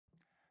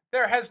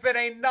There has been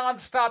a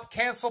non-stop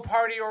cancel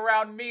party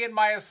around me and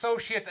my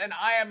associates, and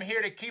I am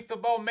here to keep the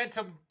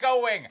momentum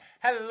going.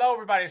 Hello,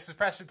 everybody. This is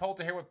Preston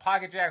Polter here with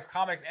Pocket Jacks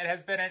Comics. It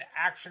has been an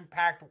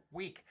action-packed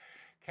week.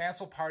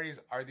 Cancel parties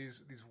are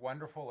these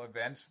wonderful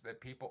events that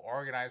people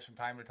organize from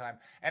time to time.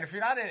 And if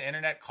you're not in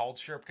internet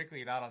culture,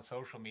 particularly not on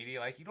social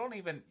media, like you don't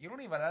even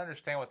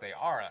understand what they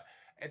are.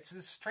 It's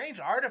this strange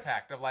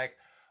artifact of like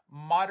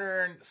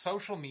modern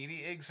social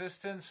media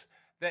existence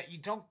that you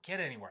don't get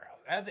anywhere else.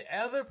 At the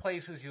other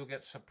places, you'll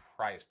get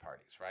surprise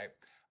parties, right?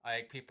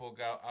 Like people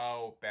go,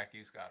 oh,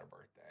 Becky's got a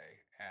birthday,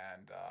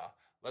 and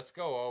let's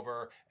go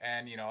over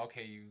and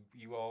okay,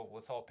 you all,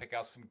 let's all pick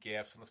out some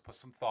gifts and let's put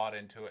some thought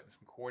into it and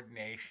some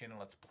coordination and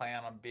let's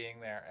plan on being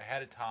there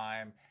ahead of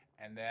time,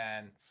 and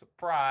then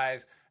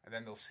surprise, and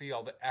then they'll see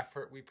all the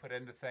effort we put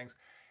into things.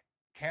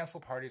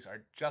 Cancel parties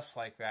are just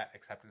like that,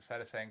 except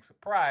instead of saying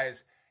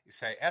surprise, you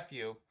say F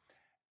you,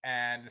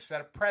 and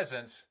instead of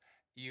presents,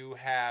 you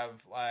have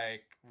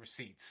like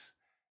receipts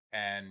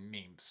and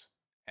memes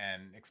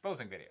and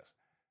exposing videos.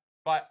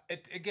 But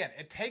it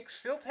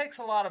still takes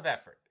a lot of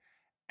effort.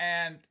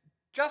 And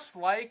just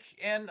like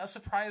in a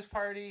surprise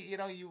party,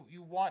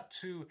 you want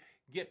to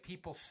get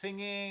people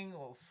singing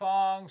little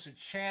songs or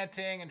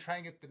chanting and try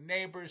and get the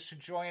neighbors to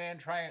join in,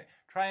 try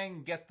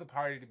and get the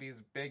party to be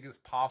as big as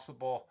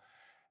possible.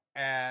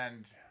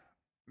 And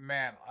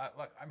man,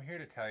 look, I'm here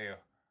to tell you,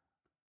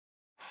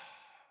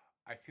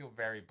 I feel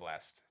very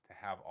blessed to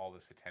have all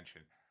this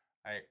attention.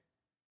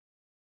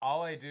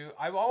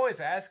 I'm always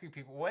asking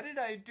people, what did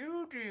I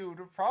do to you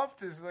to prompt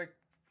this like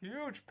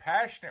huge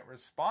passionate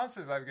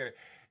responses I'm getting?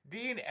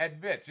 Dean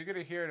admits, you're going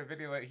to hear in a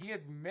video that he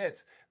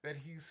admits that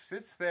he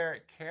sits there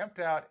camped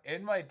out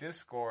in my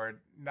Discord,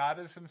 not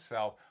as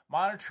himself,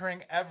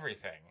 monitoring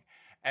everything.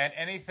 And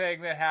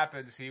anything that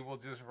happens, he will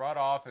just run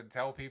off and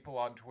tell people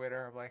on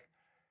Twitter. I'm like,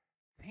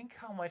 think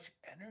how much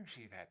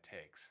energy that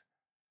takes.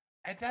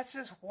 And that's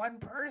just one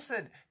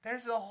person.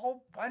 There's a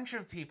whole bunch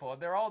of people.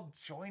 They're all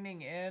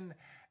joining in.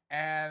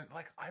 And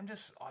like, I'm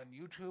just on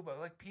YouTube.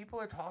 Like, people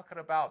are talking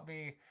about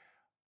me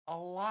a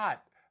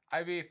lot.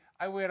 I mean,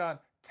 I went on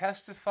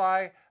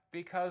Testify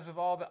because of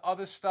all the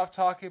other stuff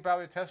talking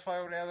about me. Testify,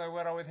 I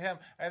went on with him.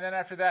 And then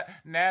after that,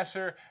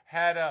 Nasser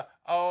had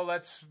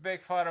let's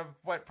make fun of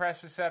what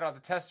Preston said on the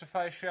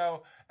Testify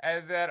show.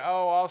 And then,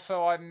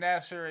 also on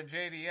Nasser and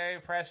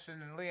JDA,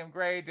 Preston and Liam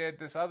Gray did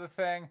this other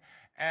thing.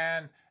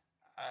 And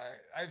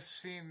I've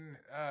seen,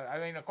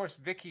 of course,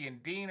 Vikki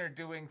and Dean are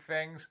doing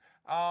things.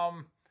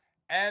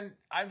 And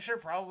I'm sure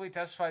probably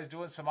Testify is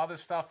doing some other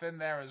stuff in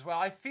there as well.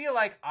 I feel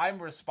like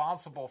I'm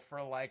responsible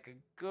for like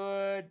a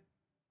good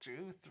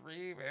 2,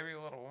 3, maybe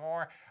a little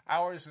more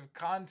hours of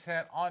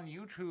content on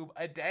YouTube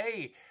a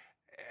day,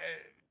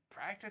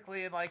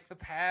 practically in like the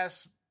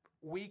past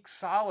week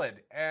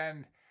solid.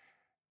 And,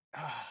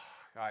 oh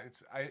God,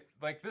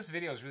 this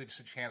video is really just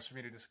a chance for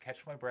me to just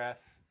catch my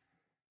breath,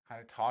 kind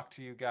of talk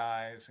to you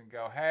guys and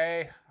go,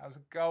 hey, how's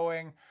it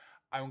going?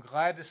 I'm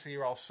glad to see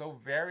you're all so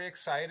very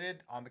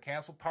excited on the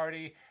cancel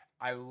party.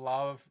 I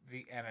love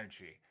the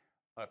energy.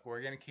 Look,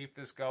 we're going to keep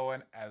this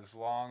going as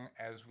long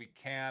as we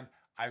can.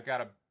 I've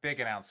got a big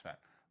announcement.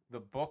 The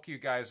book you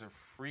guys are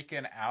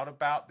freaking out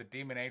about, The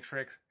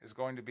Demonatrix, is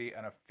going to be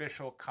an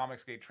official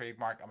Comicsgate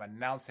trademark. I'm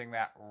announcing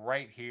that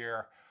right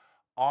here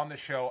on the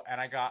show.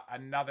 And I got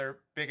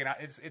another big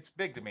announcement. It's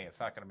big to me. It's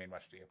not going to mean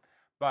much to you.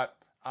 But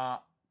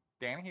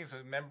Danny, he's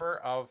a member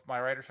of my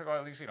writer circle.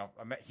 At least,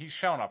 he's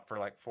shown up for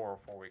like 4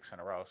 weeks in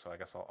a row. So I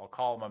guess I'll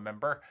call him a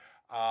member.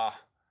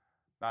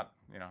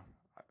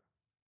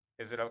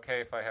 Is it okay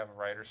if I have a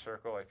writer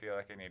circle? I feel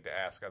like I need to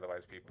ask.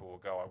 Otherwise, people will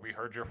go, we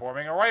heard you're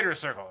forming a writer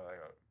circle.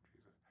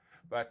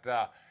 But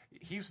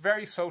he's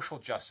very social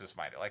justice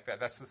minded. Like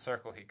that's the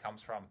circle he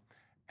comes from.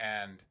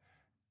 And,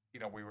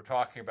 we were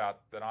talking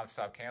about the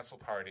nonstop cancel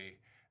party.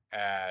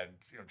 And,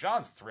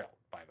 John's thrilled,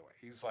 by the way.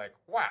 He's like,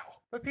 wow.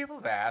 But people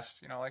have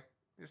asked,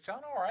 is John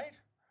all right?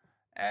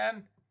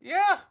 And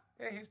yeah,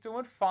 he's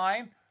doing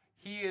fine.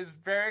 He is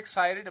very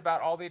excited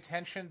about all the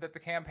attention that the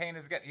campaign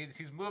is getting.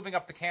 He's moving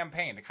up the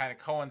campaign to kind of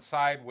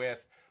coincide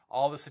with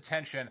all this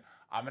attention.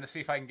 I'm going to see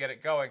if I can get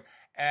it going.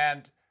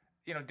 And,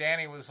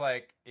 Danny was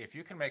like, if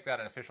you can make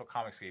that an official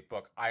Comicsgate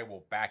book, I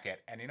will back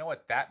it. And you know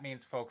what that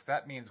means, folks?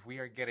 That means we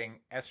are getting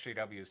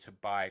SJWs to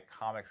buy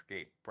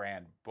Comicsgate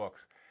brand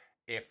books.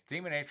 If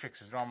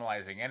Demonatrix is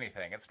normalizing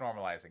anything, it's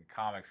normalizing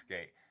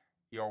Comicsgate.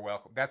 You're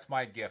welcome. That's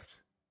my gift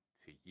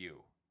to you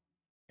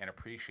in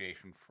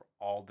appreciation for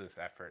all this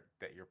effort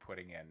that you're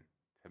putting in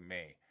to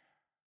me.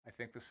 I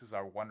think this is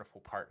our wonderful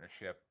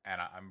partnership,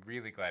 and I'm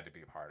really glad to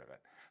be a part of it.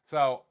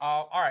 So,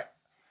 all right.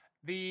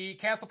 The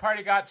cancel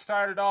party got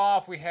started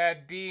off. We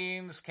had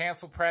Dean's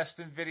Cancel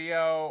Preston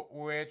video,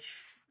 which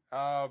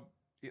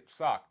it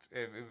sucked.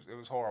 It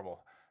was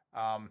horrible.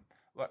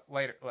 Let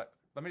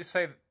me just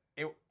say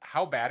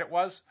how bad it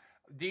was.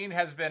 Dean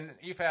has been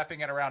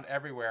EFAPing it around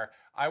everywhere.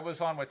 I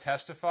was on with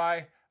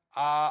Testify.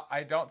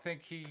 I don't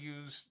think he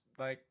used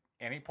like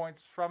any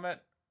points from it,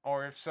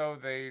 or if so,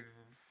 they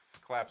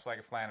collapsed like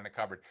a flan in a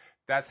cupboard.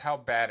 That's how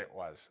bad it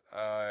was.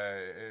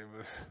 It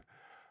was,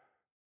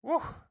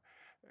 whew.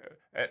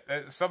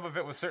 Some of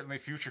it was certainly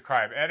future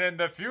crime. And in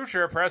the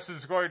future, Preston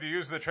is going to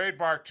use the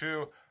trademark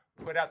to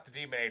put out the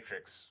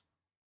D-Matrix.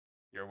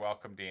 You're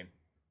welcome, Dean.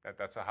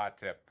 That's a hot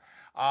tip.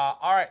 All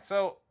right,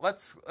 so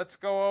let's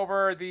go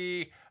over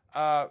the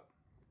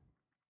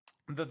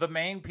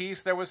main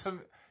piece. There was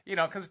some,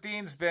 because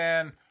Dean's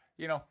been,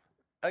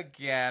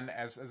 again,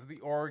 as the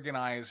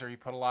organizer, he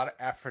put a lot of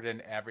effort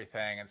in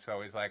everything, and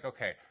so he's like,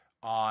 okay,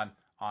 on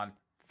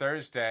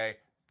Thursday,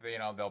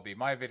 there'll be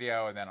my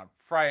video, and then on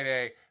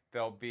Friday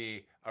there'll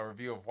be a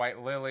review of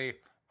White Lily.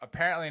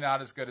 Apparently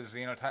not as good as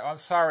Xenotype. I'm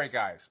sorry,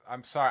 guys.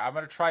 I'm sorry. I'm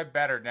going to try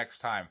better next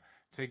time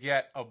to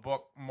get a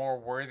book more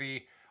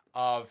worthy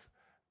of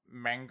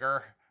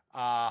Menger.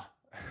 I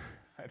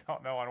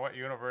don't know on what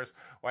universe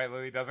White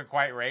Lily doesn't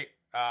quite rate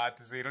to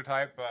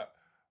Xenotype, but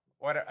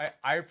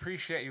I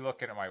appreciate you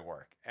looking at my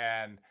work,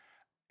 and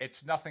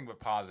it's nothing but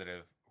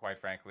positive, quite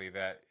frankly,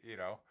 that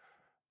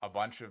a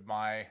bunch of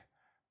my,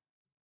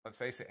 let's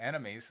face it,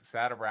 enemies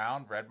sat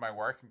around, read my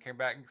work, and came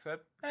back and said,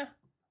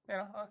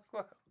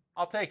 look,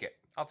 I'll take it.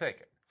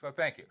 So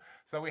thank you.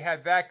 So we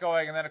had that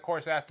going, and then, of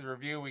course, after the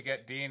review, we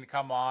get Dean to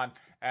come on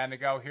and to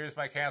go, here's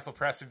my cancel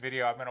Preston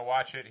video. I'm going to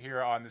watch it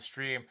here on the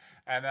stream,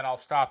 and then I'll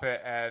stop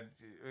it, and,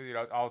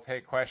 I'll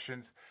take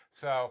questions.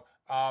 So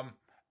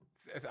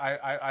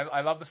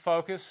I love the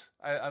focus.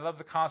 I love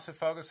the constant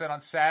focus. And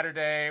on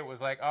Saturday, it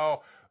was like,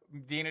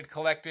 Dean had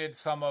collected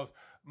some of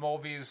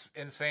Molby's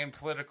insane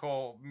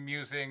political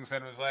musings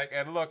and was like,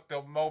 and look,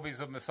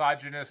 Molby's a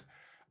misogynist.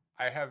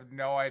 I have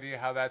no idea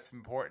how that's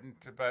important,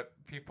 but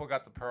people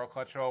got the pearl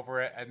clutch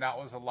over it, and that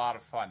was a lot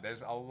of fun.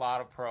 There's a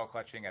lot of pearl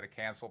clutching at a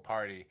cancel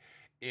party.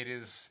 It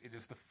is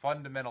the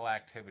fundamental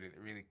activity that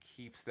really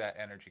keeps that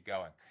energy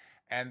going.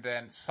 And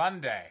then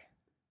Sunday,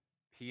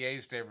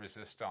 Pièce de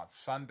Resistance.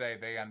 Sunday,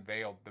 they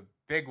unveiled the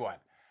big one.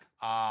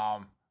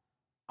 I'm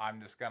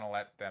just going to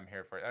let them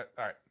hear for it.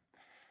 All right.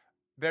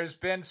 There's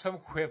been some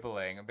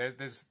quibbling.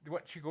 There's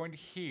what you're going to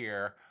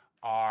hear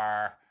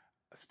are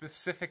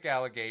specific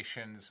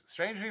allegations,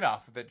 strangely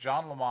enough, that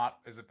John Lamont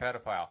is a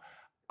pedophile.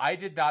 I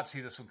did not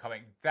see this one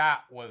coming.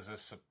 That was a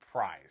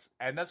surprise.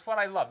 And that's what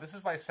I love. This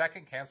is my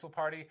second cancel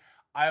party.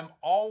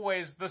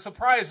 The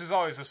surprise is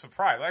always a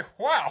surprise. Like,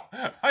 wow,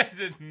 I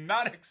did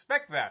not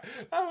expect that.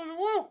 That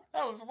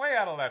was way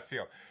out of left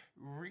field.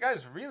 You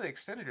guys really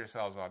extended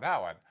yourselves on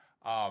that one.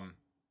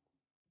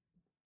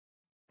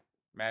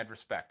 Mad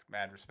respect.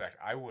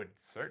 I would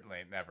certainly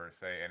never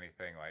say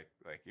anything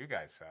like you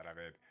guys said. I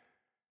mean,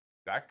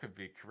 that could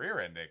be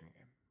career-ending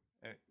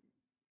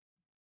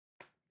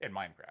in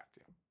Minecraft.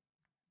 Yeah.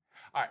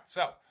 All right,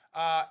 so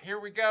here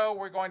we go.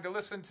 We're going to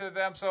listen to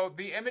them. So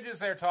the images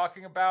they're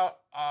talking about,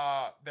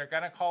 they're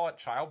going to call it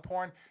child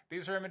porn.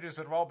 These are images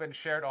that have all been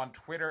shared on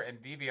Twitter and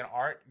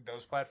DeviantArt.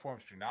 Those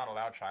platforms do not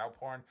allow child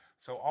porn.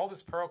 So all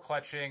this pearl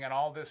clutching and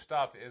all this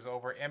stuff is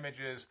over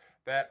images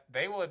that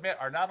they will admit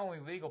are not only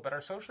legal, but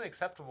are socially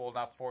acceptable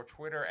enough for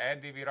Twitter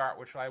and DeviantArt,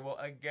 which I will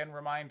again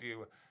remind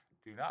you,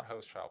 do not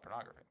host child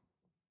pornography.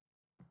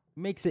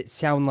 Makes it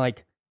sound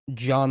like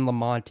John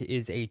Lamont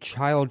is a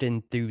child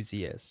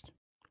enthusiast.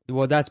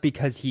 Well, that's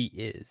because he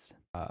is.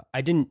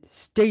 I didn't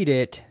state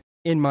it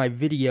in my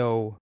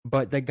video,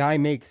 but the guy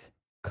makes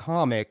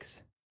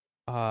comics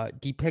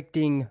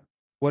depicting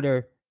what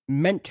are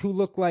meant to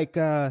look like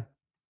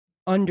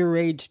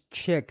underage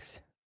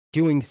chicks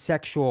doing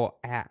sexual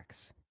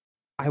acts.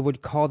 I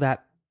would call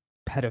that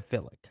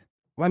pedophilic.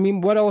 I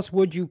mean, what else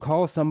would you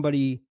call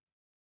somebody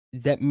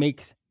that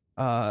makes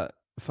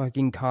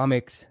fucking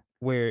comics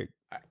where...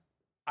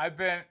 I've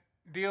been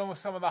dealing with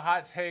some of the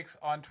hot takes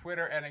on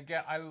Twitter, and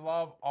again, I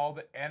love all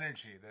the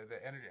energy,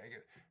 the energy. I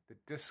get the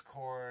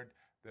Discord,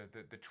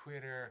 the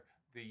Twitter,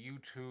 the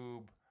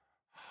YouTube,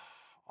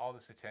 all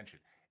this attention.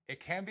 It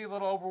can be a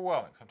little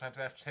overwhelming. Sometimes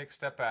I have to take a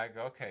step back and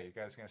go, okay, you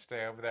guys are going to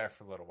stay over there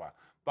for a little while.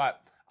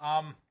 But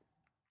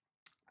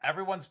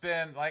everyone's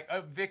been like,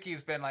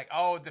 Vikki's been like,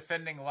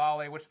 defending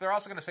Lolly, which they're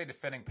also going to say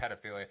defending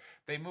pedophilia.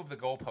 They moved the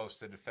goalpost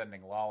to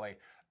defending Lolly.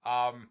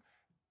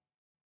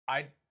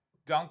 I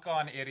dunk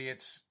on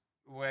idiots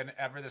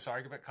whenever this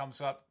argument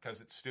comes up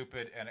because it's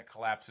stupid and it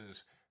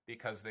collapses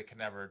because they can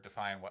never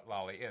define what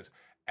Lolly is.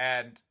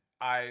 And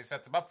I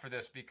set them up for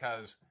this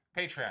because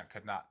Patreon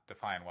could not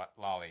define what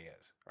Lolly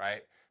is,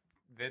 right?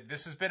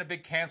 This has been a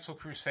big cancel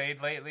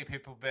crusade lately.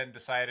 People have been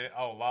decided,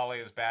 Lolly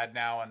is bad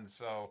now, and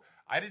so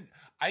I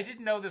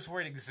didn't know this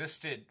word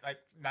existed like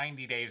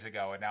 90 days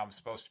ago, and now I'm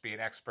supposed to be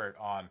an expert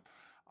on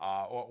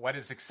what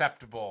is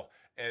acceptable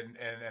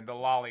in the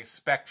Lolly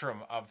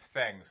spectrum of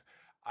things.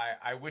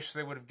 I wish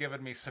they would have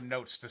given me some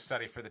notes to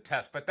study for the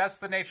test, but that's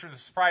the nature of the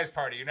surprise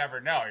party. You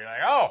never know. You're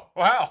like, oh,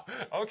 wow,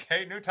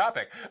 okay, new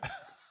topic.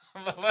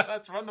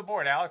 Let's run the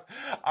board, Alex.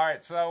 All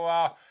right, so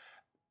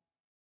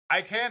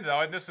I can,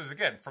 though, and this is,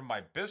 again, from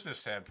my business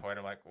standpoint,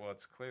 I'm like, well,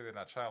 it's clearly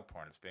not child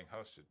porn. It's being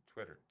hosted,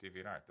 Twitter,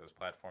 DeviantArt. Those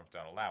platforms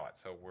don't allow it.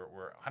 So we're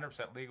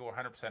 100% legal, we're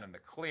 100% in the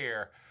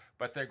clear,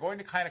 but they're going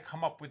to kind of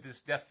come up with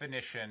this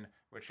definition,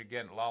 which,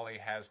 again, Lolly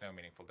has no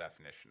meaningful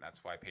definition.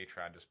 That's why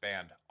Patreon just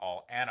banned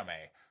all anime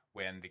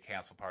when the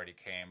cancel party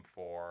came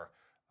for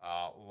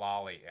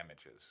lolly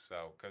images.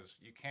 So, because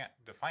you can't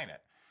define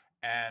it.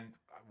 And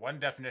one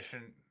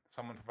definition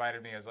someone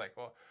provided me is like,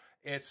 well,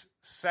 it's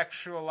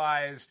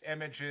sexualized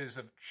images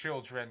of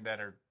children that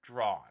are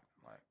drawn.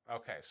 Like,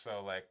 okay,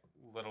 so like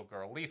Little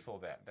Girl Lethal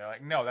then. They're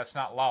like, no, that's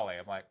not lolly.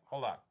 I'm like,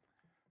 hold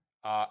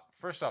on.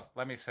 First off,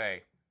 let me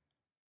say,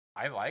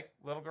 I like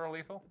Little Girl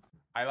Lethal.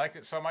 I liked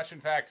it so much, in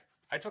fact,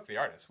 I took the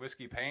artist,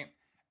 Whiskey Paint,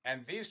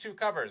 and these two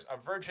covers, a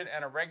Virgin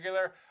and a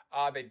regular,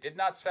 they did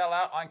not sell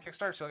out on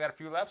Kickstarter. Still got a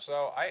few left,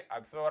 so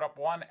I'm throwing up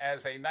one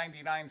as a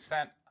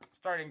 99-cent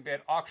starting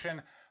bid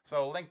auction.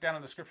 So link down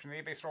in the description of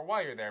the eBay store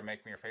while you're there.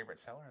 Make me your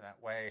favorite seller.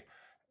 That way,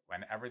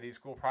 whenever these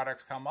cool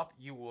products come up,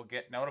 you will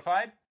get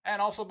notified.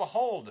 And also,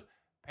 behold,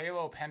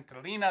 Paolo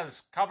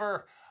Pantalina's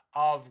cover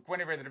of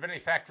Guinevere the Divinity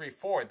Factory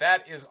 4.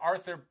 That is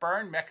Arthur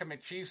Byrne, Mecha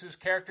McCheese's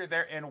character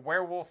there in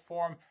werewolf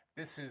form.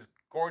 This is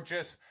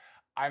gorgeous.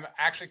 I'm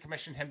actually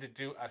commissioned him to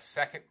do a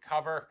second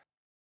cover.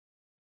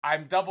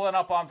 I'm doubling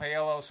up on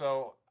Paolo,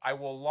 so I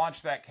will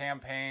launch that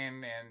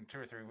campaign in 2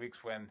 or 3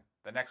 weeks when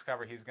the next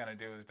cover he's going to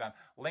do is done.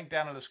 Link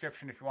down in the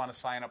description if you want to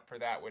sign up for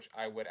that, which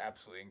I would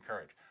absolutely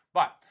encourage.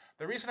 But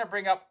the reason I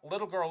bring up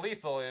Little Girl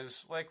Lethal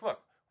is, like, look,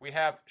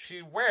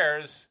 she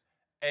wears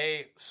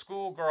a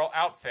schoolgirl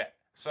outfit.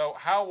 So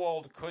how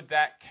old could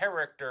that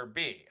character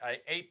be?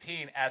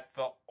 18 at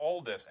the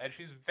oldest. And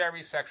she's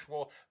very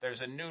sexual.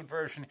 There's a nude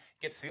version. You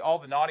get to see all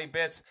the naughty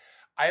bits.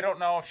 I don't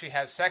know if she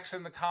has sex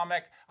in the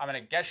comic. I'm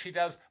going to guess she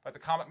does, but the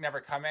comic never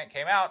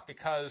came out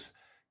because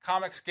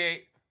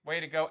Comicsgate,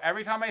 way to go.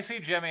 Every time I see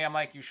Jimmy, I'm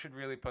like, you should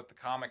really put the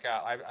comic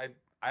out.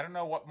 I don't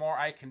know what more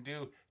I can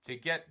do to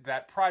get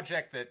that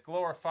project that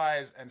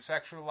glorifies and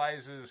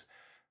sexualizes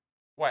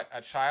what,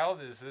 a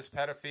child? Is this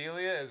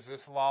pedophilia? Is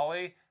this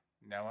lolly?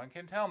 No one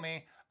can tell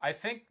me. I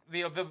think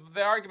the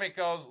argument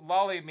goes,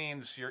 lolly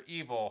means you're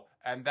evil,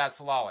 and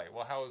that's lolly.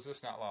 Well, how is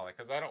this not lolly?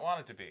 Because I don't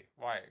want it to be.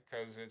 Why?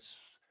 Because it's...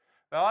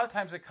 A lot of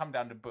times they come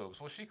down to boobs.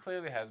 Well, she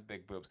clearly has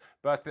big boobs.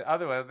 But the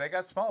other way, they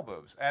got small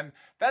boobs. And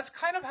that's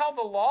kind of how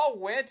the law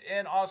went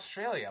in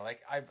Australia.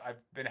 Like, I've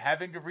been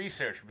having to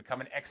research and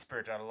become an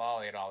expert on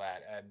lolly and all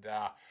that. And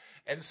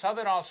in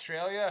Southern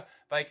Australia,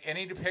 like,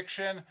 any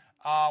depiction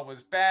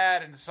was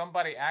bad, and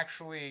somebody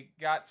actually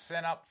got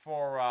sent up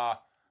for...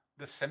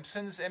 The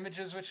Simpsons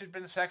images, which had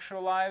been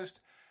sexualized,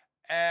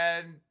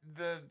 and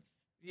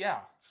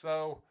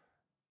so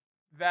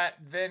that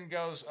then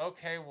goes,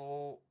 okay,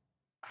 well,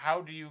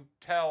 how do you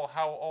tell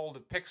how old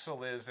a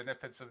pixel is and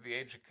if it's of the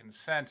age of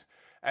consent?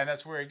 And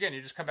that's where, again,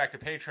 you just come back to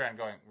Patreon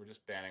going, we're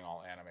just banning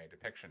all anime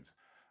depictions.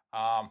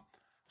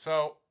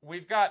 So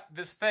we've got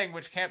this thing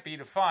which can't be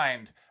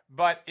defined,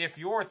 but if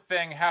your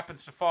thing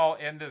happens to fall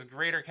in this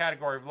greater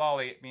category of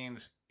lolly, it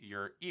means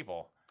you're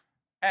evil.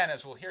 And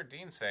as we'll hear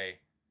Dean say,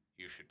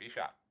 you should be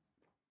shot.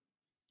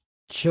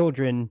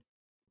 Children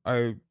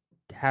are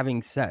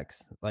having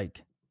sex.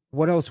 Like,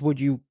 what else would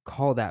you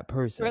call that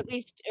person? Or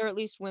at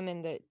least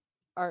women that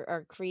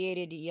are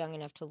created young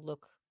enough to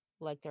look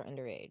like they're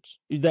underage.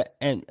 That,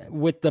 and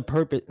with the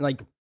purpose,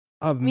 like,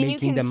 of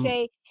making them.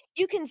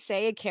 You can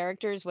say a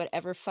character is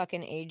whatever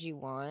fucking age you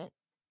want,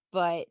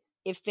 but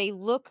if they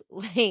look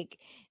like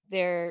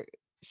they're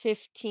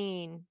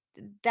 15,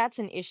 that's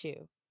an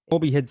issue.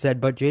 Molby had said,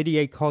 but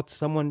JDA called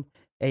someone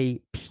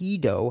a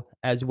pedo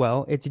as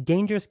well. It's a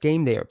dangerous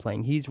game they are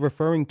playing. He's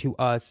referring to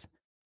us,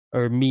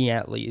 or me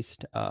at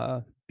least,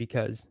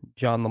 because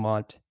John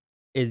Lamont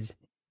is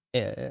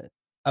a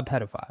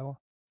pedophile.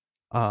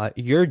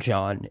 Your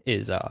John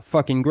is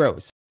fucking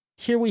gross.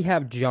 Here we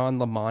have John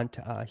Lamont.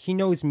 He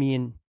knows me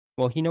and,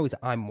 well, he knows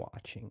I'm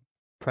watching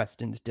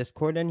Preston's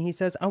Discord, and he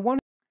says, I want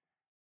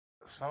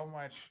so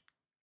much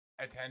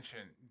attention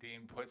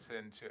Dean puts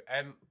into,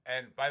 and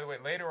by the way,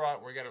 later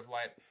on we're gonna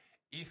let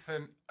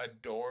Ethan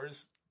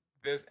adores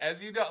this,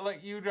 as you know,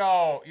 like you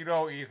know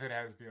Ethan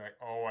has to be like,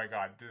 oh my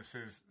god, this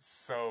is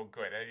so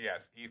good. And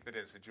yes, Ethan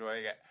is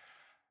enjoying it.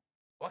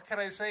 What can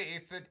I say,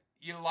 Ethan?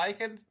 You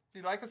liking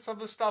some of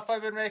the stuff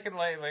I've been making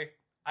lately?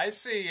 I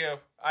see you.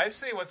 I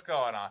see what's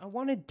going on. I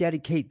want to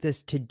dedicate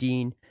this to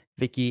Dean,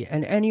 Vikki,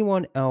 and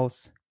anyone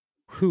else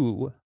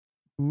who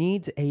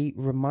needs a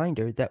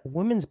reminder that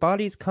women's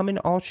bodies come in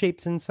all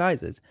shapes and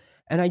sizes.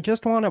 And I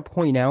just want to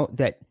point out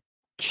that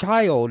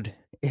child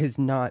is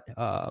not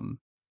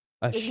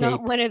it's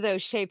not one of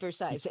those shape or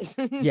sizes.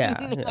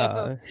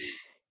 Yeah.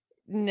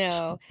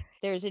 No,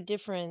 there's a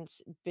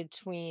difference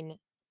between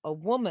a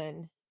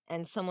woman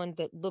and someone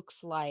that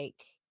looks like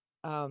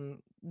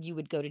you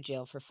would go to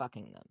jail for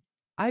fucking them.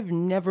 I've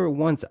never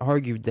once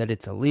argued that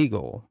it's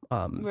illegal.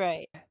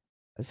 Right.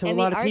 So and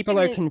a lot of people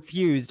are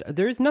confused.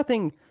 There's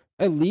nothing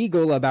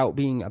illegal about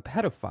being a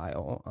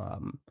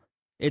pedophile.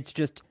 It's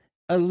just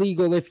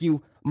illegal if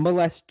you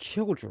molest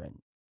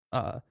children.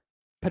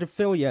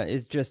 Pedophilia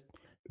is just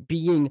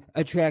being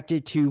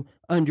attracted to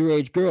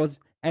underage girls,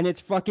 and it's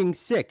fucking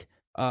sick.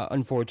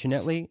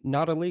 Unfortunately,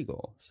 not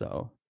illegal.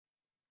 So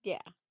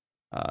yeah.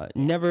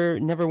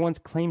 Never once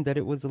claimed that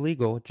it was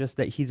illegal, just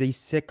that he's a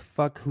sick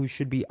fuck who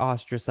should be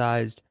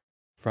ostracized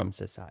from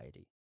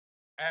society.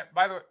 And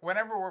by the way,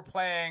 whenever we're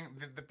playing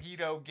the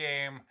pedo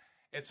game,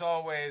 it's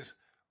always,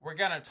 we're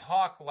going to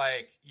talk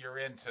like you're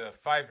into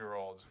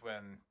 5-year-olds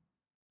when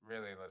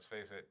really, let's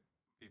face it,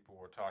 people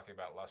were talking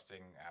about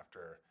lusting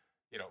after,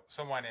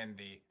 someone in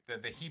the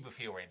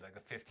hebephilia range, like the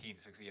 15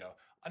 to 16,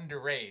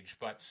 underage,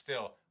 but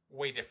still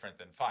way different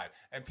than 5.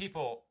 And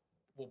people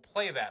will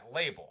play that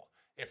label.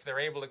 If they're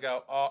able to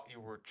go, oh, you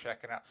were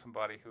checking out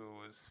somebody who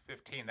was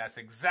 15, that's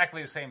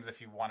exactly the same as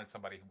if you wanted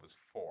somebody who was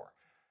 4.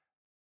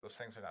 Those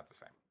things are not the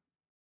same.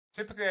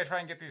 Typically, I try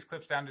and get these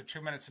clips down to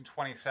 2 minutes and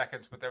 20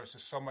 seconds, but there was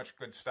just so much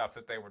good stuff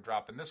that they were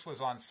dropping. This was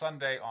on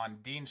Sunday on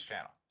Dean's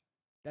channel.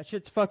 That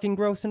shit's fucking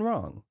gross and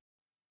wrong.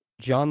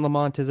 John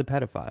Lamont is a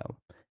pedophile.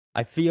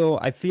 I feel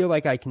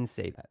like I can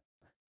say that.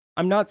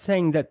 I'm not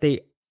saying that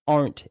they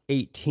aren't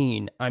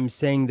 18. I'm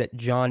saying that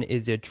John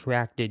is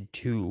attracted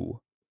to...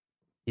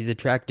 He's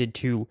attracted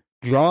to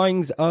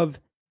drawings of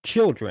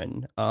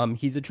children.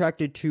 He's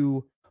attracted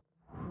to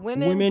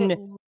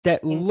women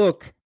that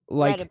look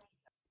like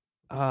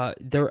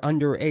they're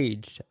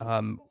underage,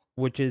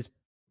 which is,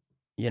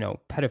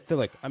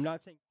 pedophilic. I'm not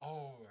saying...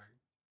 Oh,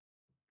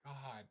 my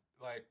God.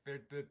 Like,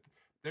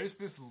 there's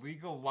this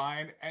legal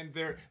line, and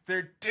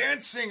they're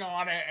dancing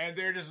on it, and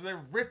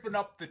they're ripping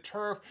up the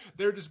turf.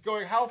 They're just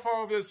going, how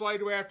far over this line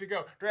do I have to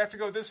go? Do I have to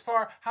go this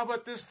far? How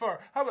about this far?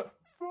 How about...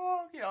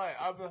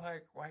 I'm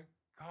like, my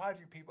God,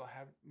 you people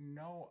have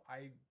no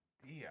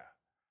idea.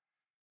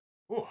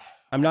 Ooh.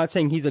 I'm not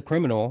saying he's a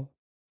criminal.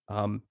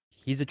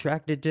 He's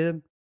attracted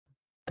to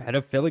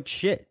pedophilic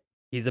shit.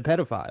 He's a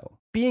pedophile.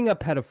 Being a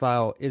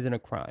pedophile isn't a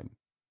crime.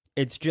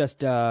 It's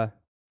just,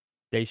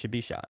 they should be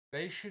shot.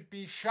 They should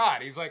be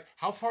shot. He's like,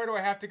 how far do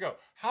I have to go?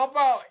 How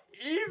about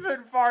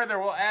even farther?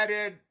 We'll add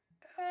in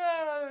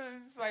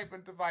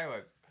incitement to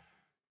violence.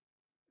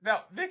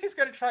 Now, Vikki's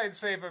going to try and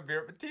save him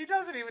here, but he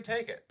doesn't even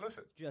take it.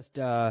 Listen. Just,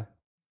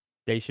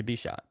 they should be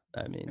shot.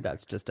 I mean,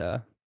 that's just,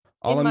 all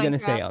I'm going to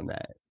say on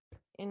that.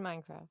 In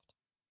Minecraft.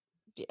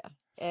 Yeah.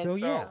 So,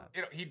 yeah.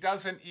 He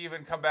doesn't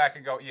even come back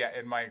and go, yeah,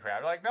 in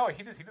Minecraft. Like, no,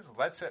 he just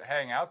lets it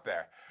hang out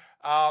there.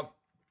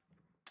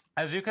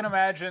 As you can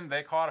imagine,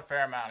 they caught a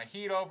fair amount of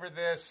heat over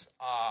this.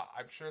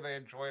 I'm sure they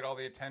enjoyed all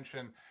the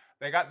attention.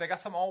 They got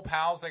some old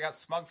pals. They got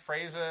Smug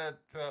Fraser.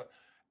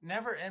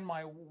 Never in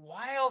my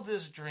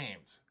wildest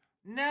dreams,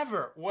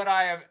 never would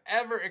I have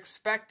ever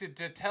expected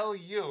to tell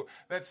you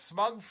that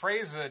Smug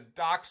Fraser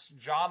doxed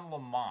John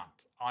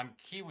Lamont on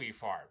Kiwi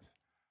Farms.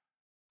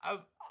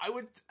 I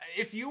would,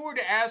 if you were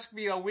to ask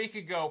me a week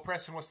ago,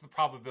 Preston, what's the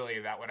probability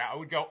of that one? I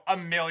would go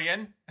 1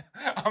 million,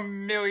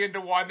 1,000,000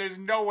 to 1. There's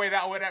no way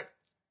that would have.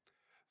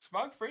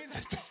 Smug Fraser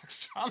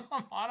doxed John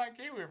Lamont on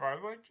Kiwi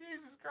Farms. Like,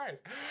 Jesus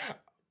Christ.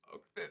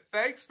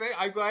 Thanks.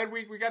 I'm glad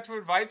we got to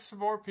invite some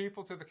more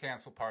people to the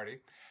cancel party.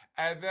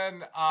 And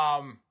then,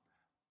 all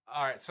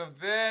right, so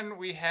then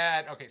we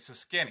had, so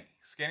Skinny.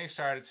 Skinny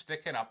started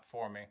sticking up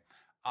for me.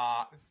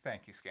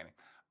 Thank you, Skinny.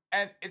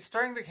 And it's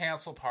during the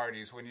cancel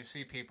parties when you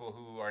see people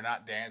who are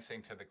not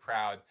dancing to the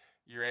crowd,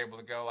 you're able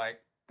to go like,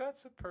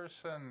 that's a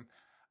person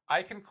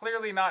I can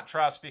clearly not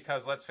trust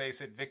because, let's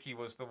face it, Vikki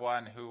was the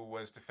one who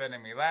was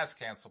defending me last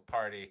cancel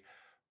party,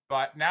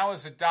 but now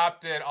has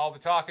adopted all the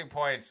talking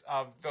points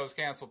of those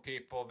cancel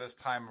people this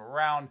time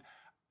around.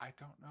 I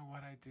don't know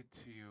what I did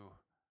to you.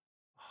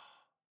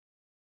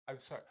 I'm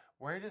sorry.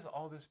 Where does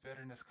all this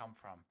bitterness come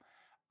from?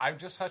 I'm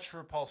just such a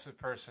repulsive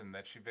person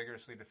that she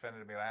vigorously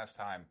defended me last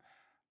time.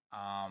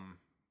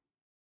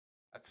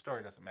 That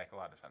story doesn't make a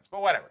lot of sense,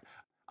 but whatever.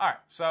 All right,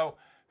 so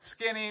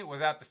Skinny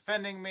was out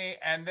defending me,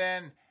 and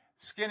then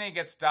Skinny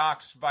gets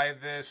doxxed by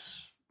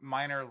this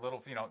minor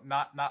little,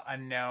 not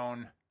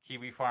unknown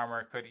Kiwi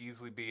farmer. Could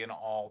easily be an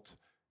alt.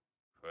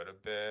 Could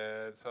have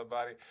been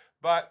somebody.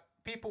 But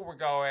people were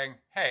going,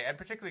 hey, and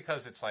particularly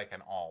because it's like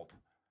an alt,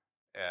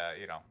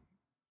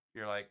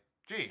 you're like,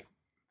 gee,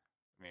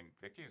 I mean,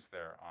 Vikki's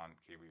there on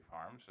Kiwi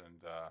Farms,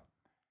 and,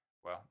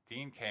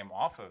 Dean came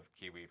off of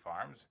Kiwi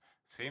Farms.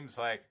 Seems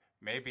like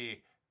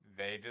maybe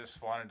they just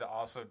wanted to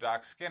also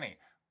dox Skinny.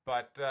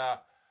 But,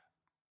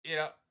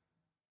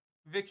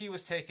 Vikki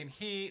was taking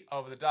heat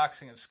over the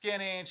doxing of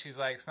Skinny, and she's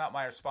like, it's not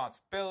my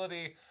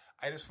responsibility.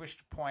 I just wish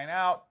to point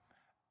out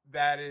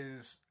that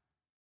is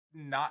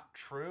not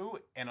true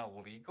in a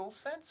legal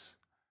sense,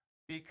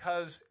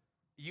 because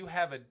you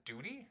have a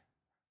duty,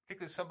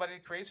 particularly somebody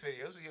that creates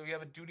videos, you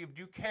have a duty of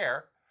due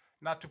care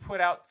not to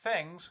put out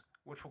things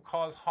which will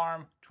cause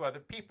harm to other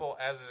people,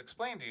 as is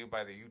explained to you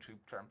by the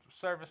YouTube Terms of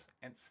Service,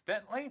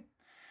 incidentally.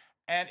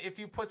 And if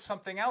you put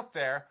something out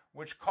there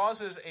which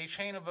causes a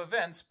chain of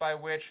events by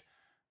which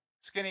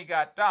Skinny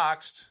got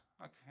doxxed,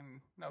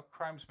 no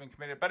crime's been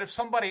committed. But if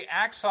somebody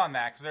acts on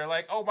that, because they're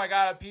like, oh my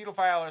God, a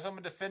pedophile, or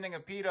someone defending a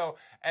pedo,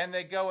 and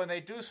they go and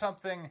they do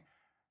something,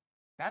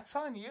 that's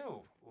on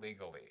you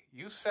legally.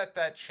 You set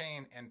that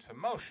chain into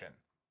motion.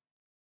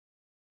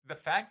 The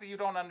fact that you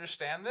don't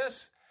understand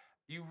this,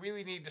 you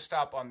really need to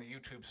stop on the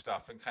YouTube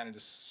stuff and kind of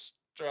just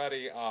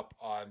study up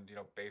on,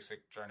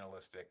 basic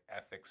journalistic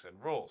ethics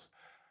and rules.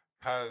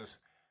 Because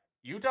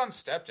you done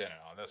stepped in it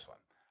on this one.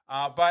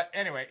 But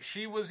anyway,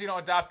 she was,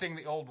 adopting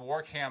the old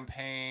war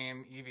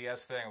campaign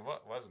EVS thing.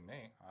 What wasn't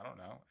me? I don't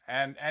know.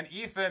 And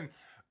Ethan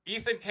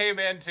came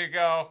in to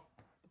go,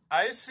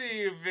 I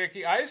see you,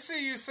 Vikki. I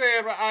see you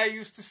saying what I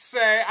used to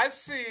say. I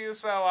see you.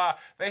 So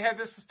they had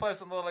this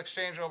pleasant little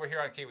exchange over here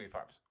on Kiwi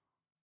Farms.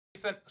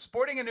 Ethan,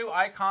 sporting a new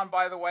icon,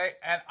 by the way,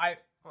 and I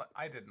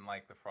didn't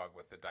like the frog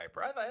with the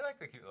diaper. I like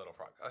the cute little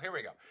frog. Oh, here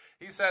we go.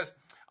 He says,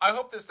 I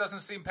hope this doesn't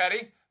seem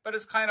petty, but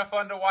it's kind of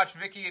fun to watch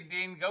Vikki and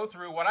Dean go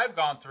through what I've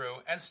gone through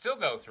and still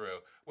go through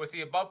with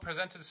the above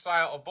presented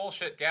style of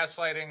bullshit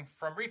gaslighting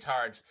from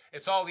retards.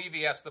 It's all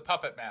EVS, the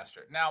puppet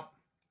master. Now,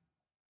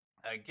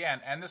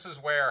 again, and this is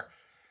where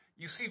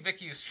you see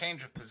Vicky's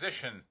change of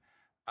position,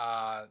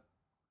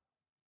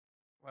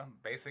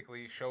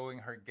 basically showing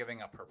her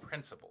giving up her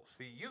principles.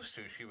 See, used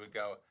to, she would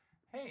go,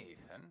 hey,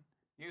 Ethan,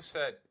 you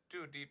said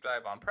do a deep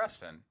dive on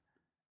Preston,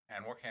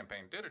 and War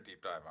Campaign did a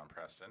deep dive on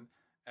Preston,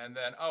 and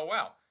then, oh,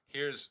 wow,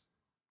 here's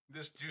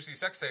this juicy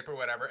sex tape or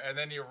whatever, and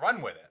then you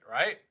run with it,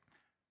 right?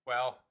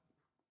 Well,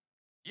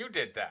 you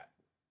did that.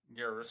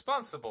 You're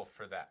responsible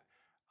for that.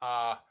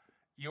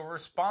 You're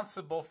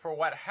responsible for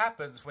what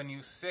happens when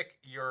you sick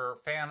your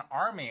fan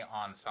army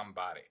on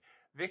somebody.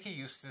 Vikki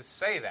used to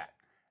say that.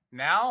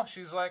 Now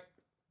she's like,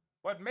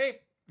 what, me?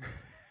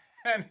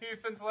 And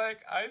Ethan's like,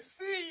 I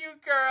see you,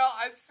 girl.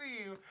 I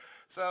see you.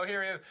 So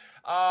here he is.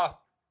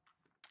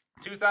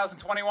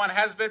 2021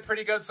 has been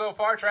pretty good so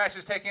far. Trash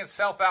is taking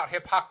itself out.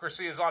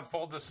 Hypocrisy is on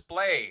full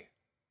display.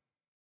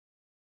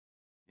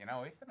 You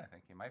know, Ethan, I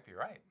think you might be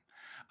right.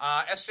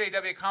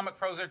 SJW comic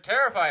pros are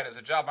terrified as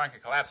the job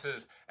market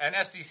collapses, and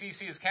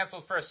SDCC is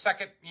canceled for a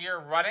second year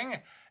running.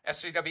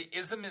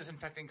 SJW-ism is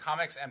infecting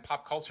comics and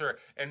pop culture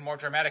in more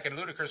dramatic and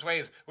ludicrous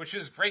ways, which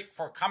is great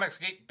for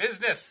Comicsgate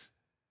business.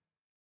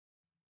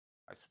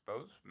 I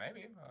suppose,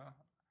 maybe.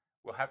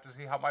 We'll have to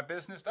see how my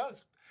business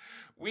does.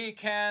 We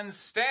can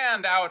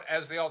stand out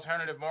as the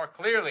alternative more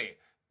clearly.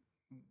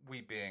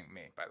 We being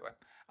me, by the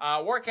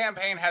way. War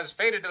Campaign has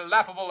faded to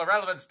laughable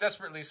irrelevance,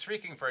 desperately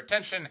shrieking for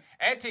attention.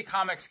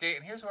 Anti-Comicsgate,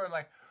 and here's where I'm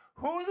like,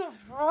 who the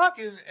fuck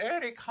is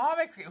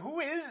Anti-Comicsgate? Who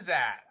is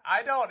that?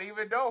 I don't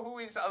even know who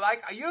he's,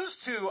 like, I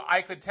used to,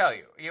 I could tell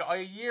you. You know,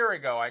 a year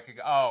ago, I could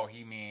go, oh,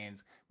 he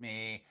means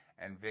me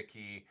and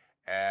Vikki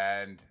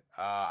and,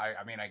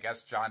 I mean, I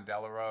guess John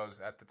Delarose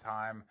at the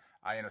time,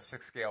 you know,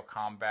 6-scale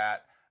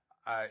combat.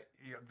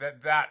 You know,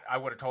 that I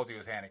would have told you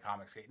was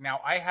Anti-Comicsgate.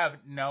 Now, I have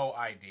no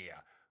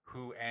idea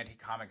who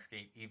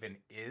Anti-Comicsgate even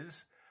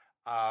is.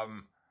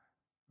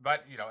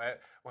 But, you know,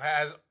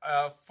 has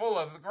full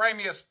of the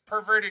grimiest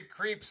perverted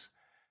creeps.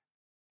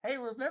 Hey,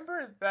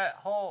 remember that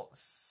whole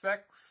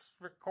sex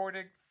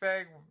recording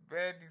thing with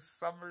Mandy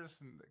Summers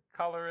and the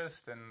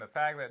colorist, and the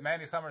fact that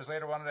Mandy Summers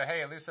later wanted to,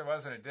 hey, at least there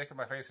wasn't a dick in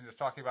my face, and just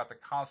talking about the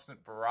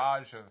constant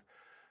barrage of,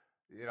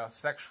 you know,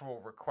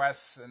 sexual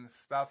requests and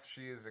stuff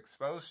she is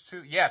exposed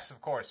to? Yes,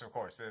 of course.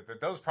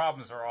 Those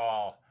problems are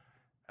all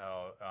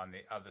on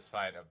the other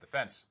side of the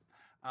fence.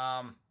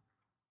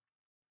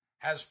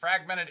 Has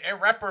fragmented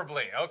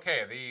irreparably.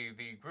 Okay,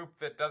 the group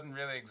that doesn't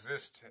really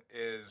exist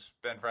is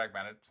been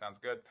fragmented. Sounds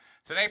good.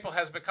 April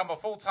has become a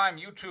full-time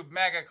YouTube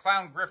MAGA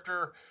clown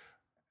grifter,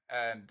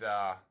 and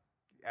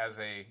as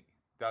a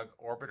Doug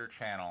Orbiter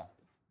channel,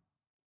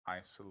 I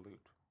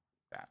salute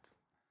that.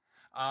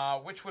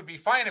 Which would be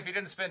fine if he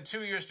didn't spend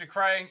 2 years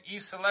decrying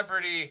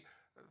e-celebrity.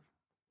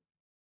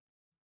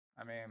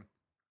 I mean,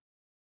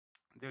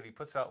 dude, he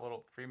puts out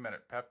little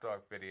 3-minute pep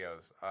talk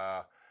videos.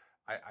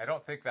 I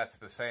don't think that's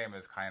the same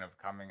as kind of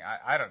coming.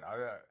 I don't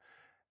know.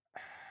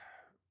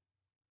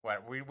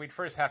 What we'd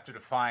first have to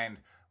define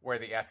where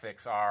the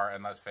ethics are,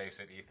 and let's face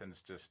it,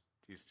 he's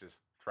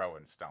just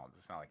throwing stones.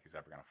 It's not like he's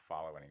ever going to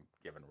follow any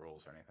given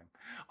rules or anything.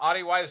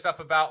 Audie wised up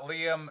about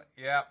Liam.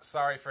 Yeah,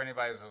 sorry for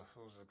anybody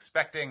who's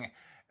expecting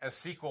a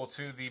sequel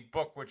to the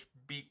book which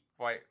beat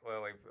White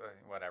Lily.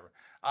 Whatever.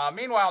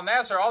 Meanwhile,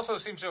 Nasser also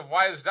seems to have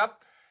wised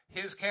up.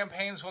 His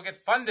campaigns will get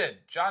funded.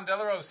 John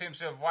Delarose seems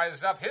to have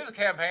wised up. His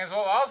campaigns will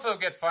also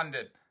get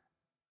funded.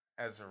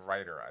 As a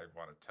writer, I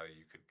want to tell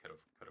you, could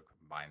have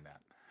combined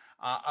that.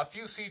 A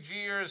few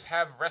CGers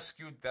have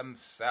rescued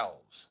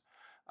themselves.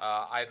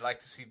 I'd like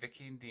to see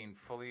Vikki and Dean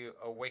fully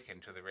awaken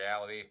to the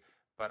reality,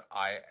 but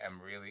I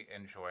am really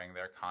enjoying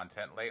their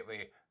content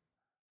lately.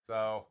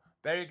 So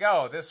there you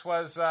go. This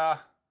was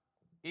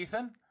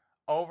Ethan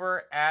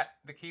over at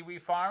the Kiwi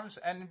Farms,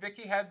 and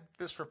Vikki had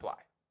this reply.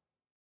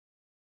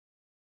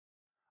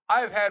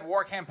 I've had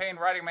War Campaign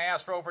riding my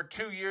ass for over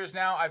 2 years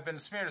now. I've been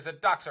smeared as a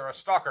doxer, a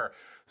stalker,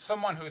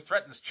 someone who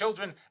threatens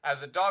children,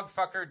 as a dog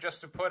fucker,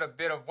 just to put a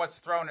bit of what's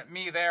thrown at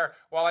me there.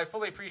 While I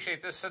fully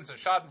appreciate this sense of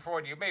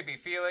schadenfreude you may be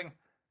feeling.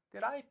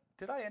 Did I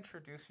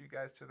introduce you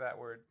guys to that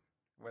word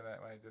when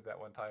I did that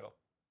one title?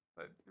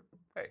 But,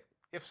 hey,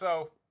 if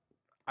so,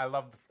 I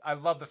love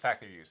the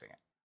fact that you're using it.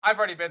 I've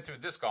already been through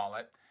this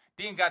gauntlet.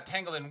 Dean got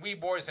tangled in wee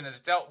boys and has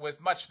dealt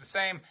with much the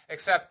same,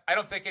 except I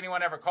don't think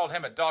anyone ever called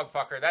him a dog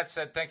fucker. That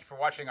said, thank you for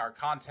watching our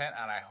content,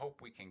 and I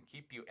hope we can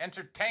keep you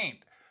entertained.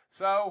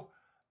 So,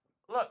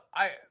 look,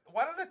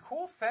 one of the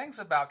cool things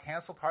about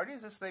cancel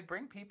parties is they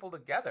bring people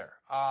together.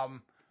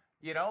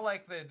 You know,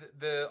 like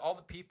the all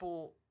the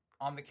people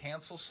on the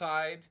cancel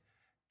side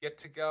get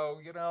to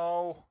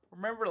go,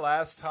 remember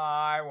last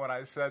time when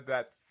I said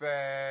that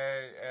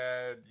thing,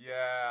 and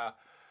yeah,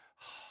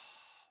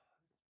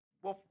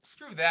 well,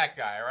 screw that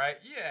guy, right?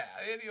 Yeah,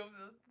 and,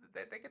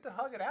 they get to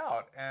hug it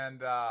out,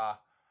 and I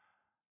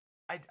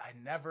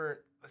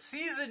never,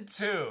 season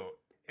 2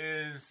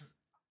 is,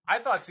 I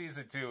thought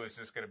season 2 was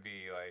just going to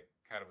be like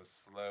kind of a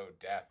slow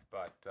death,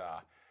 but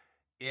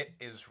it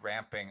is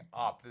ramping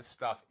up. This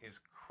stuff is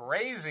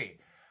crazy.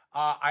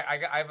 I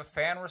have a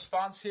fan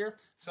response here.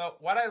 So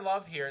what I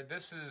love here,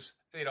 this is,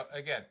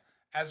 again,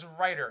 as a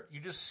writer, you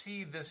just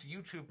see this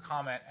YouTube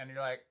comment and you're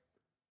like,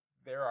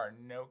 there are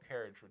no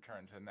carriage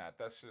returns in that.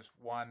 That's just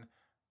one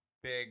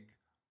big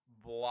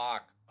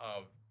block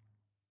of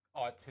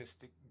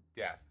autistic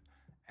death.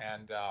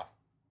 And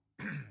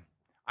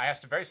I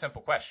asked a very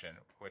simple question,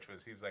 which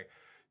was, he was like,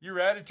 your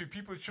attitude,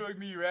 people showing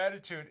me your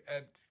attitude.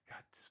 And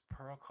God, this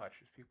pearl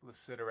clutchers, people to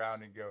sit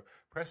around and go,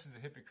 Preston's a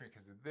hypocrite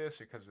because of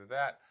this or because of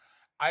that.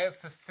 I have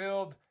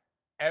fulfilled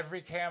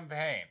every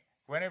campaign.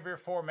 Guinevere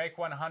 4, Make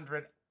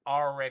 100,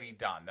 already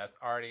done. That's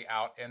already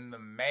out in the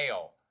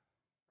mail,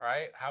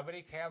 right? How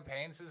many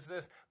campaigns is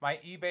this? My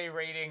eBay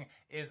rating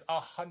is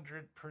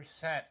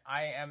 100%.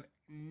 I am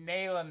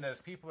nailing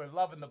this. People are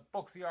loving the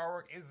books. The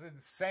artwork is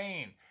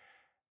insane.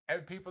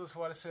 And people just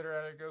want to sit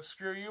around and go,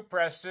 screw you,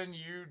 Preston.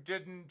 You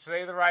didn't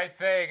say the right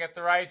thing at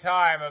the right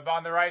time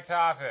on the right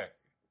topic.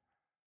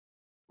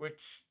 Which,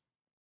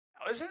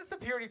 isn't it the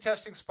purity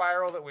testing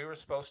spiral that we were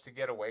supposed to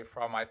get away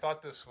from? I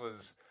thought this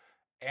was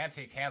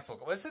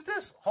anti-cancel. Isn't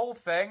this whole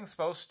thing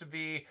supposed to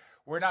be,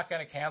 we're not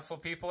going to cancel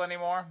people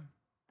anymore?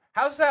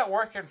 How's that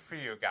working for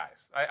you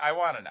guys? I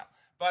want to know.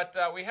 But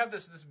we have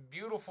this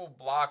beautiful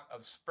block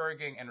of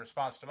Spurging in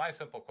response to my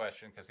simple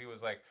question, because he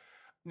was like,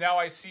 now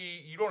I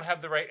see you don't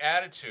have the right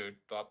attitude,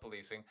 thought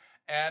policing,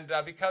 and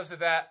because of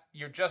that,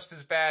 you're just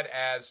as bad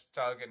as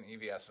Tug and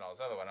EVS and all this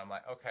other one. I'm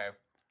like, okay,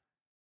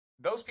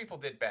 those people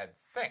did bad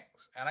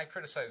things, and I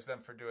criticized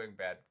them for doing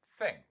bad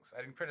things. I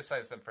didn't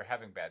criticize them for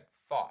having bad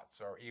thoughts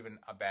or even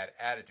a bad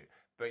attitude.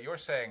 But you're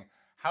saying,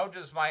 how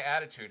does my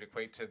attitude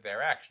equate to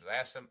their actions? I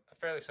asked them a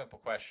fairly simple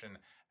question,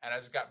 and I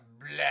just got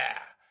blah.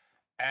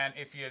 And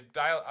if you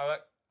dial,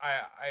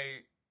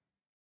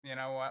 you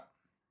know what?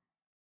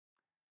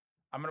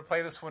 I'm going to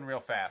play this one real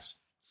fast.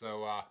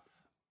 So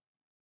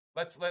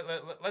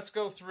let's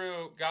go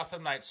through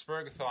Gotham Knights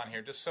Spurgathon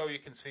here, just so you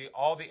can see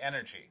all the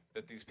energy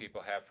that these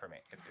people have for me.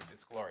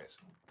 It's glorious.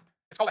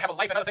 It's called I Have a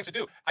Life and Other Things to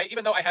Do.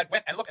 Even though I had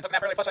went and looked and took a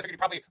nap early, plus I figured you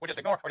probably would just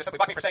ignore or just simply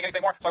block me for saying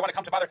anything more, so I want to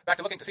come to bother back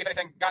to looking to see if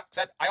anything got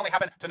said. I only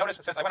happened to notice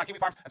since I went on Kiwi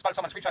Farms and spotted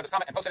someone screenshot this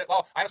comment and posted it.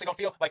 Lol, I honestly don't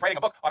feel like writing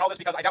a book on all this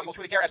because I doubt you will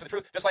truly care as for the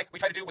truth. Just like we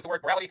try to do with the word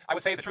morality, I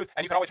would say the truth,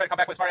 and you can always try to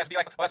come back with smart ass and be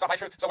like, well, that's not my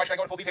truth, so why should I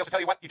go into full details to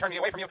tell you what you turned me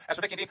away from you? As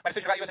for Vikki and D, my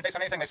decision about you isn't based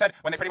on anything they said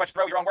when they pretty much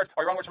throw your own words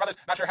or your own words from others.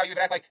 Not sure how you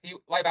even act like you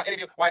lie about any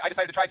of you. Why I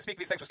decided to try to speak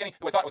these things with Skinny,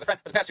 who I thought was a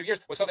friend for the past 2 years,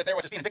 was so that there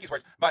was just being Vicky's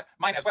words, but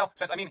mine as well,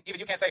 since even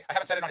you can't say I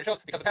haven't said it on your shows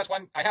because the past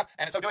one I have,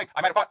 and in so doing,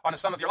 I might have caught on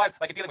some of your lies,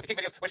 like in dealing with the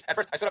King videos, which at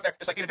first I stood up there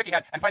just like Dean and Vikki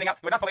had, and finding out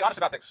you were not fully honest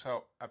about things.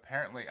 So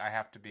apparently I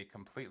have to be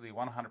completely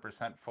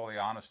 100% fully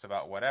honest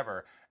about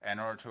whatever in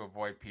order to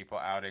avoid people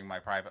outing my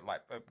private life.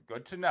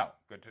 Good to know.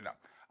 Good to know.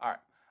 All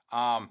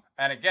right.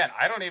 And again,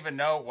 I don't even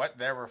know what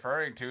they're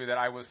referring to that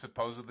I was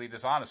supposedly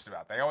dishonest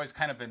about. They always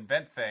kind of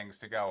invent things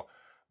to go,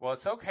 well,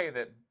 it's okay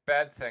that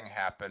bad thing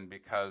happened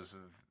because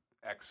of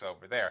X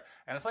over there.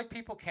 And it's like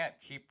people can't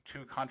keep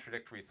two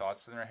contradictory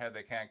thoughts in their head.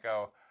 They can't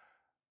go,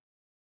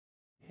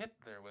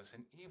 Hitler was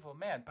an evil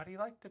man, but he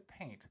liked to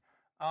paint.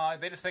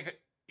 They just think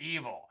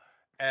evil.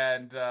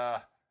 And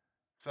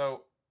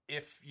so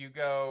if you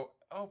go,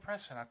 oh,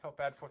 Preston, I felt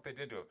bad for what they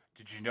did to him.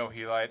 Did you know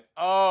he lied?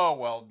 Oh,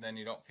 well, then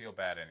you don't feel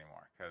bad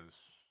anymore because,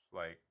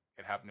 like,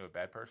 it happened to a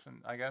bad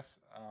person, I guess.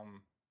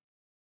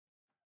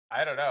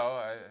 I don't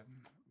know. I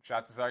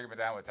shot this argument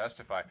down with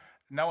Testify.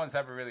 No one's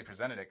ever really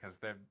presented it because,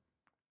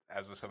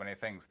 as with so many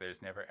things,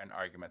 there's never an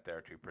argument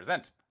there to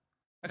present.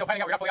 Until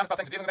finding out we're not fully honest about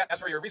things and dealing with that. As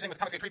for your reasoning with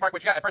Comicsgate Tree Park,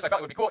 which, yeah, at first I felt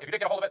it would be cool if you did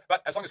get a hold of it,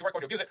 but as long as you weren't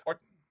going to abuse it or...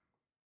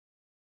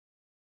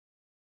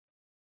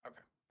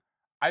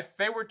 Okay.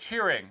 They were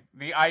cheering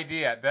the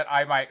idea that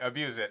I might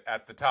abuse it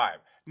at the time.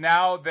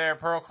 Now they're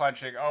pearl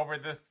clutching over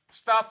the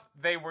stuff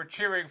they were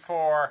cheering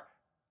for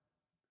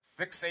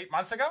 6-8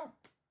 months ago.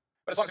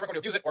 But as long as we're going to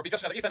abuse it or be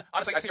just another Ethan,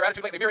 honestly, I see your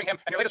attitude lately mirroring him,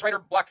 and your latest writer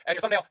block and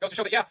your thumbnail goes to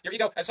show that, yeah, your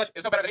ego and such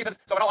is no better than Ethan's.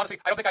 So in all honesty,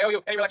 I don't think I owe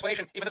you any real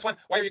explanation. Even this one,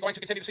 why are you going to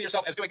continue to see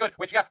yourself as doing good?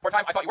 Which, yeah, for a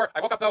time I thought you were.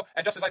 I woke up though,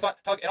 and just as I thought,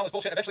 Tug and all this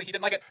bullshit, eventually he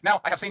didn't like it. Now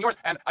I have seen yours,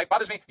 and it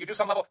bothers me. You do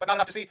some level, but not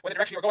enough to see where the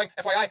direction you're going.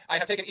 FYI, I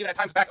have taken even at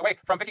times back away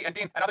from Vikki and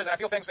Dean and others, and I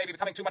feel things may be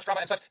becoming too much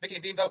drama and such. Vikki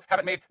and Dean, though,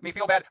 haven't made me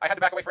feel bad. I had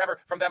to back away forever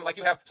from them like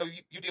you have, so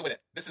you deal with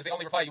it. This is the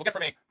only reply you'll get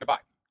from me. Goodbye.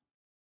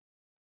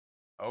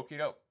 Okie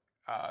doke.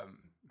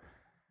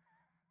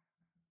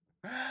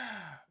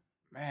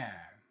 Man,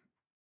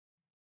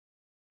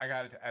 I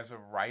got it. As a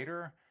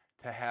writer,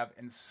 to have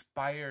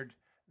inspired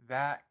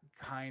that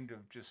kind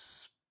of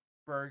just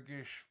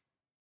spurgish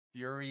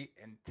fury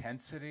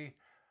intensity.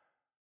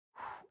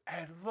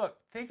 And look,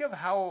 think of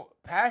how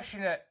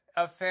passionate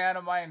a fan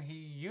of mine he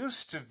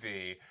used to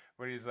be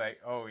But he's like,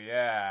 oh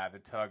yeah, the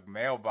Tug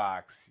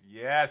mailbox.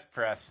 Yes,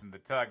 Preston, the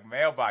Tug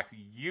mailbox.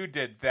 You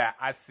did that.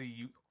 I see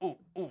you.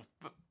 Ooh,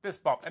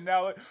 fist bump. And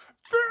now,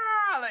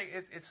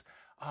 it's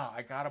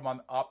I got him on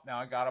the up. Now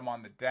I got him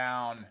on the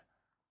down.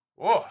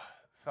 Oh,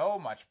 so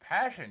much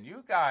passion.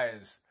 You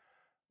guys,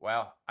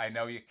 well, I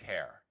know you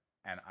care,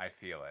 and I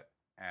feel it,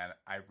 and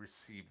I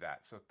receive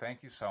that. So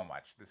thank you so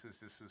much. This is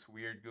this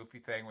weird, goofy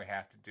thing we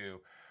have to do,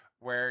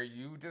 where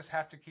you just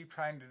have to keep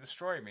trying to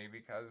destroy me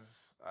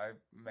because I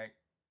make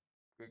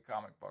good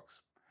comic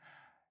books.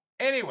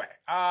 Anyway,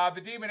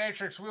 the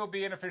Demonatrix will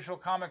be an official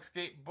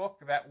Comicsgate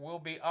book that will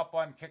be up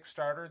on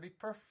Kickstarter, the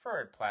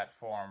preferred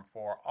platform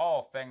for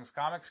all things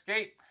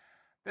Comicsgate.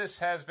 This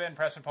has been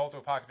Preston Polto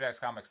of Pocket Jacks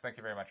Comics. Thank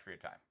you very much for your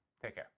time. Take care.